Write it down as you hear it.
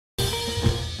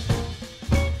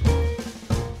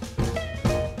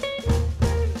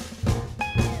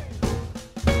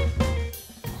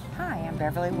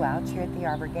Beverly Welch here at the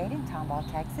Arbor Gate in Tomball,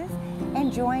 Texas,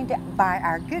 and joined by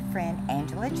our good friend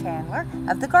Angela Chandler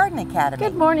of the Garden Academy.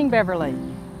 Good morning, Beverly.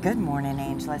 Good morning,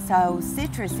 Angela. So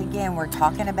citrus, again, we're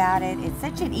talking about it. It's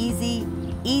such an easy,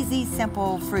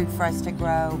 simple fruit for us to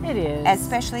grow. It is.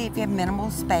 Especially if you have minimal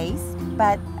space.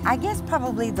 But I guess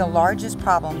probably the largest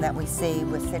problem that we see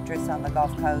with citrus on the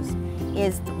Gulf Coast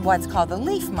is what's called the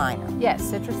leaf miner. Yes,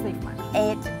 citrus leaf miner.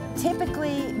 It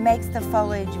typically makes the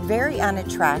foliage very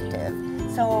unattractive.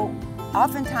 So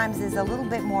oftentimes is a little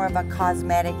bit more of a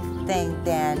cosmetic thing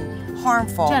than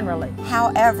harmful. Generally.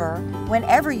 However,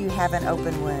 whenever you have an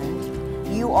open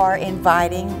wound, you are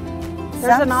inviting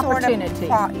an opportunity.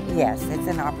 Yes, it's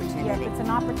an opportunity. Yes, it's an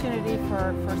opportunity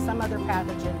for some other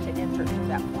pathogen to enter through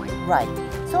that point. Right.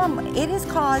 So it is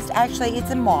caused, actually,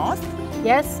 it's a moth.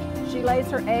 Yes, she lays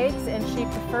her eggs, and she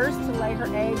prefers to lay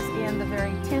her eggs in the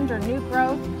very tender new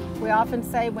growth. We often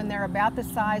say when they're about the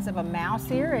size of a mouse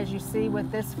ear, as you see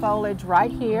with this foliage right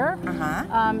here.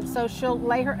 So she'll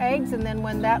lay her eggs, and then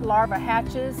when that larva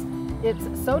hatches,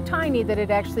 it's so tiny that it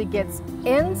actually gets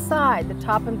inside the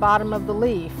top and bottom of the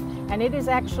leaf, and it is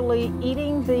actually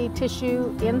eating the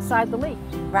tissue inside the leaf.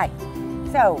 Right.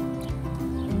 So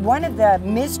one of the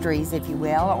mysteries, if you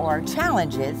will, or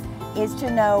challenges, is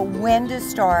to know when to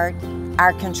start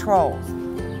our controls.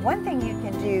 One thing you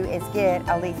can do is get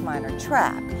a leaf miner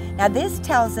trap. Now this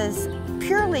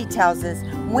purely tells us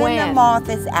when the moth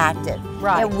is active.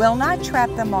 Right. It will not trap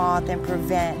the moth and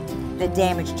prevent the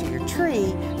damage to your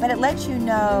tree, but it lets you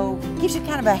know, gives you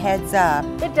kind of a heads up.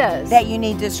 It does. That you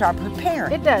need to start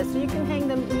preparing. It does. So you can hang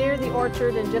them near the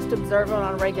orchard and just observe it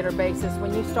on a regular basis.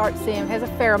 When you start seeing, it has a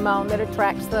pheromone that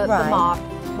attracts the moth.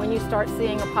 When you start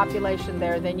seeing a population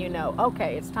there, then you know,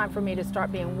 okay, it's time for me to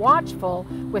start being watchful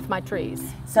with my trees.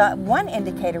 So one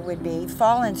indicator would be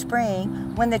fall and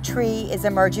spring when the tree is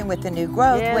emerging with the new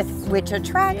growth, which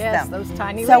attracts them. Yes, those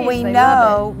tiny leaves. So we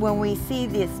know when we see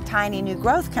this tiny new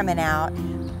growth coming out,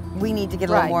 we need to get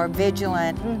a little more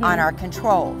vigilant on our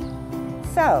control.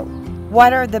 So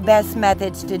what are the best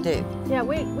methods to do? Yeah,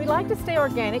 we like to stay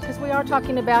organic because we are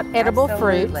talking about edible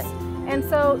fruits. And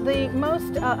so the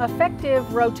most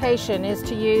effective rotation is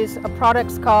to use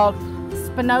products called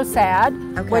spinosad,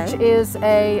 which is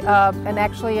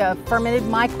actually a fermented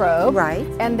microbe. Right.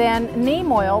 And then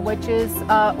neem oil, which is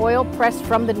oil pressed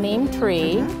from the neem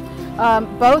tree.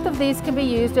 Both of these can be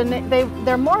used, and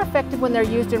they're more effective when they're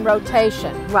used in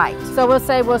rotation. Right. So we'll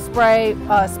spray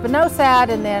spinosad,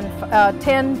 and then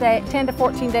 10 to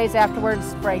 14 days afterwards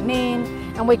spray neem.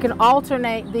 And we can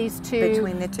alternate these two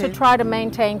between the two to try to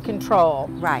maintain control.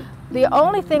 Right. The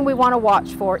only thing we want to watch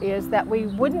for is that we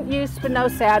wouldn't use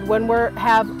spinosad when we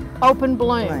have open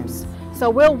blooms. So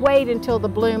we'll wait until the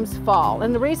blooms fall.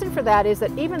 And the reason for that is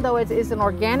that even though it is an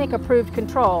organic approved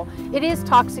control, it is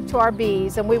toxic to our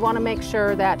bees, and we want to make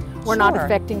sure that we're not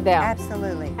affecting them.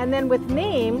 Absolutely. And then with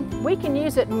neem, we can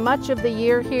use it much of the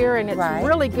year here, and it's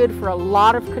really good for a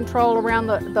lot of control around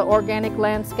the organic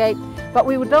landscape. But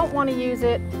we don't want to use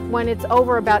it when it's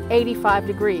over about 85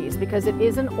 degrees because it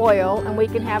is an oil, and we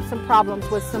can have some problems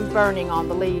with some burning on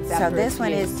the leaves after So this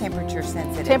one used. is temperature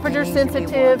sensitive. Temperature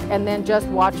sensitive, and then just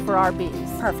watch for our bees.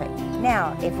 Perfect.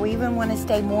 Now, if we even want to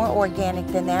stay more organic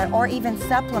than that, or even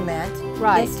supplement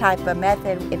this type of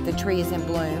method if the tree is in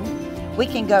bloom, we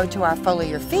can go to our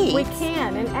foliar feeds. We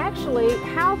can, and actually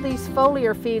how these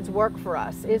foliar feeds work for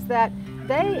us is that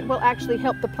they will actually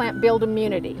help the plant build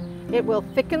immunity. It will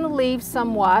thicken the leaves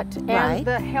somewhat, and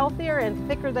the healthier and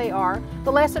thicker they are,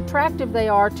 the less attractive they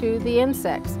are to the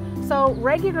insects. So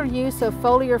regular use of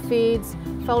foliar feeds,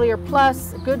 Foliar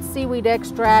Plus, good seaweed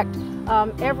extract,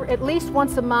 at least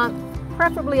once a month,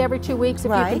 preferably every 2 weeks if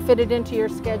you can fit it into your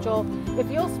schedule. If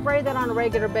you'll spray that on a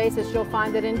regular basis, you'll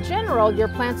find that in general your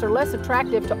plants are less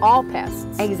attractive to all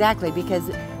pests. Exactly, because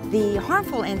the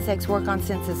harmful insects work on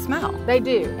sense of smell. They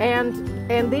do,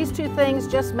 and these two things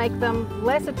just make them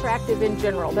less attractive in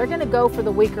general. They're going to go for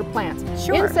the weaker plants.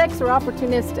 Sure. Insects are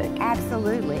opportunistic.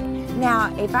 Absolutely.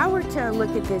 Now, if I were to look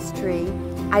at this tree,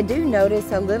 I do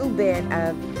notice a little bit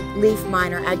of leaf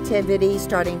miner activity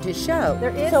starting to show.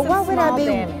 There is so some what would I be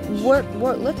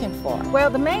damage. Looking for? Well,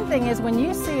 the main thing is when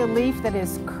you see a leaf that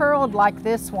is curled like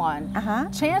this one,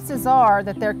 chances are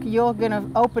that you're going to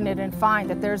open it and find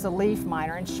that there's a leaf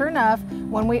miner. And sure enough,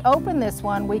 when we open this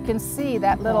one, we can see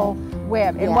that little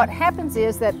web. And what happens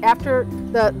is that after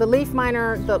the leaf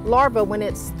miner, the larva, when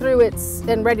it's through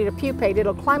and ready to pupate,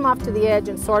 it'll climb off to the edge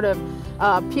and sort of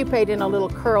pupate in a little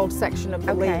curled section of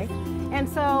the leaf. And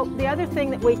so the other thing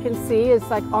that we can see is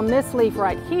like on this leaf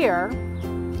right here,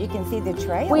 You can see the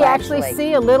trail. We actually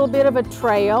see a little bit of a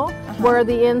trail where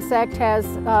the insect has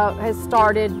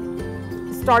started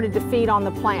started to feed on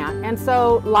the plant. And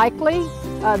so likely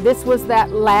this was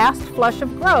that last flush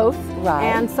of growth. Right.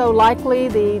 And so likely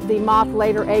the moth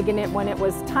later egging it when it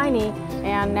was tiny,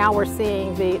 and now we're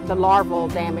seeing the larval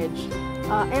damage.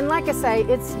 And like I say,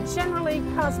 it's generally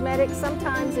cosmetic.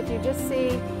 Sometimes if you just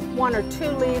see 1 or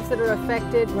 2 leaves that are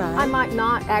affected, right, I might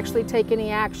not actually take any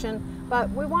action, but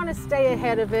we want to stay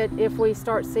ahead of it if we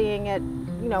start seeing it,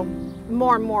 you know,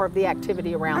 more and more of the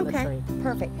activity around the tree.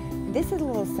 Perfect. This is a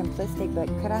little simplistic, but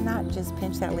could I not just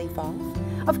pinch that leaf off?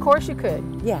 Of course you could.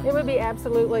 Yeah. It would be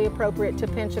absolutely appropriate to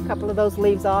pinch a couple of those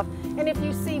leaves off. And if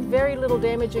you see very little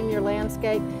damage in your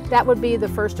landscape, that would be the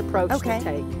first approach to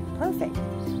take. Perfect.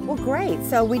 Well, great.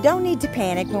 So we don't need to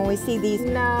panic when we see these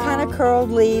No. kind of curled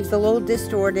leaves, a little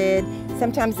distorted,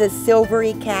 sometimes a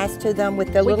silvery cast to them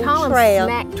with the little trail. We call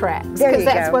them snack tracks, because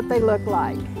that's what they look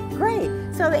like. Great.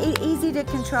 So easy to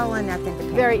control and nothing to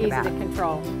panic Very easy about. to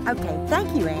control. Okay. Thank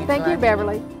you, Angela. Thank you,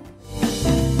 Beverly.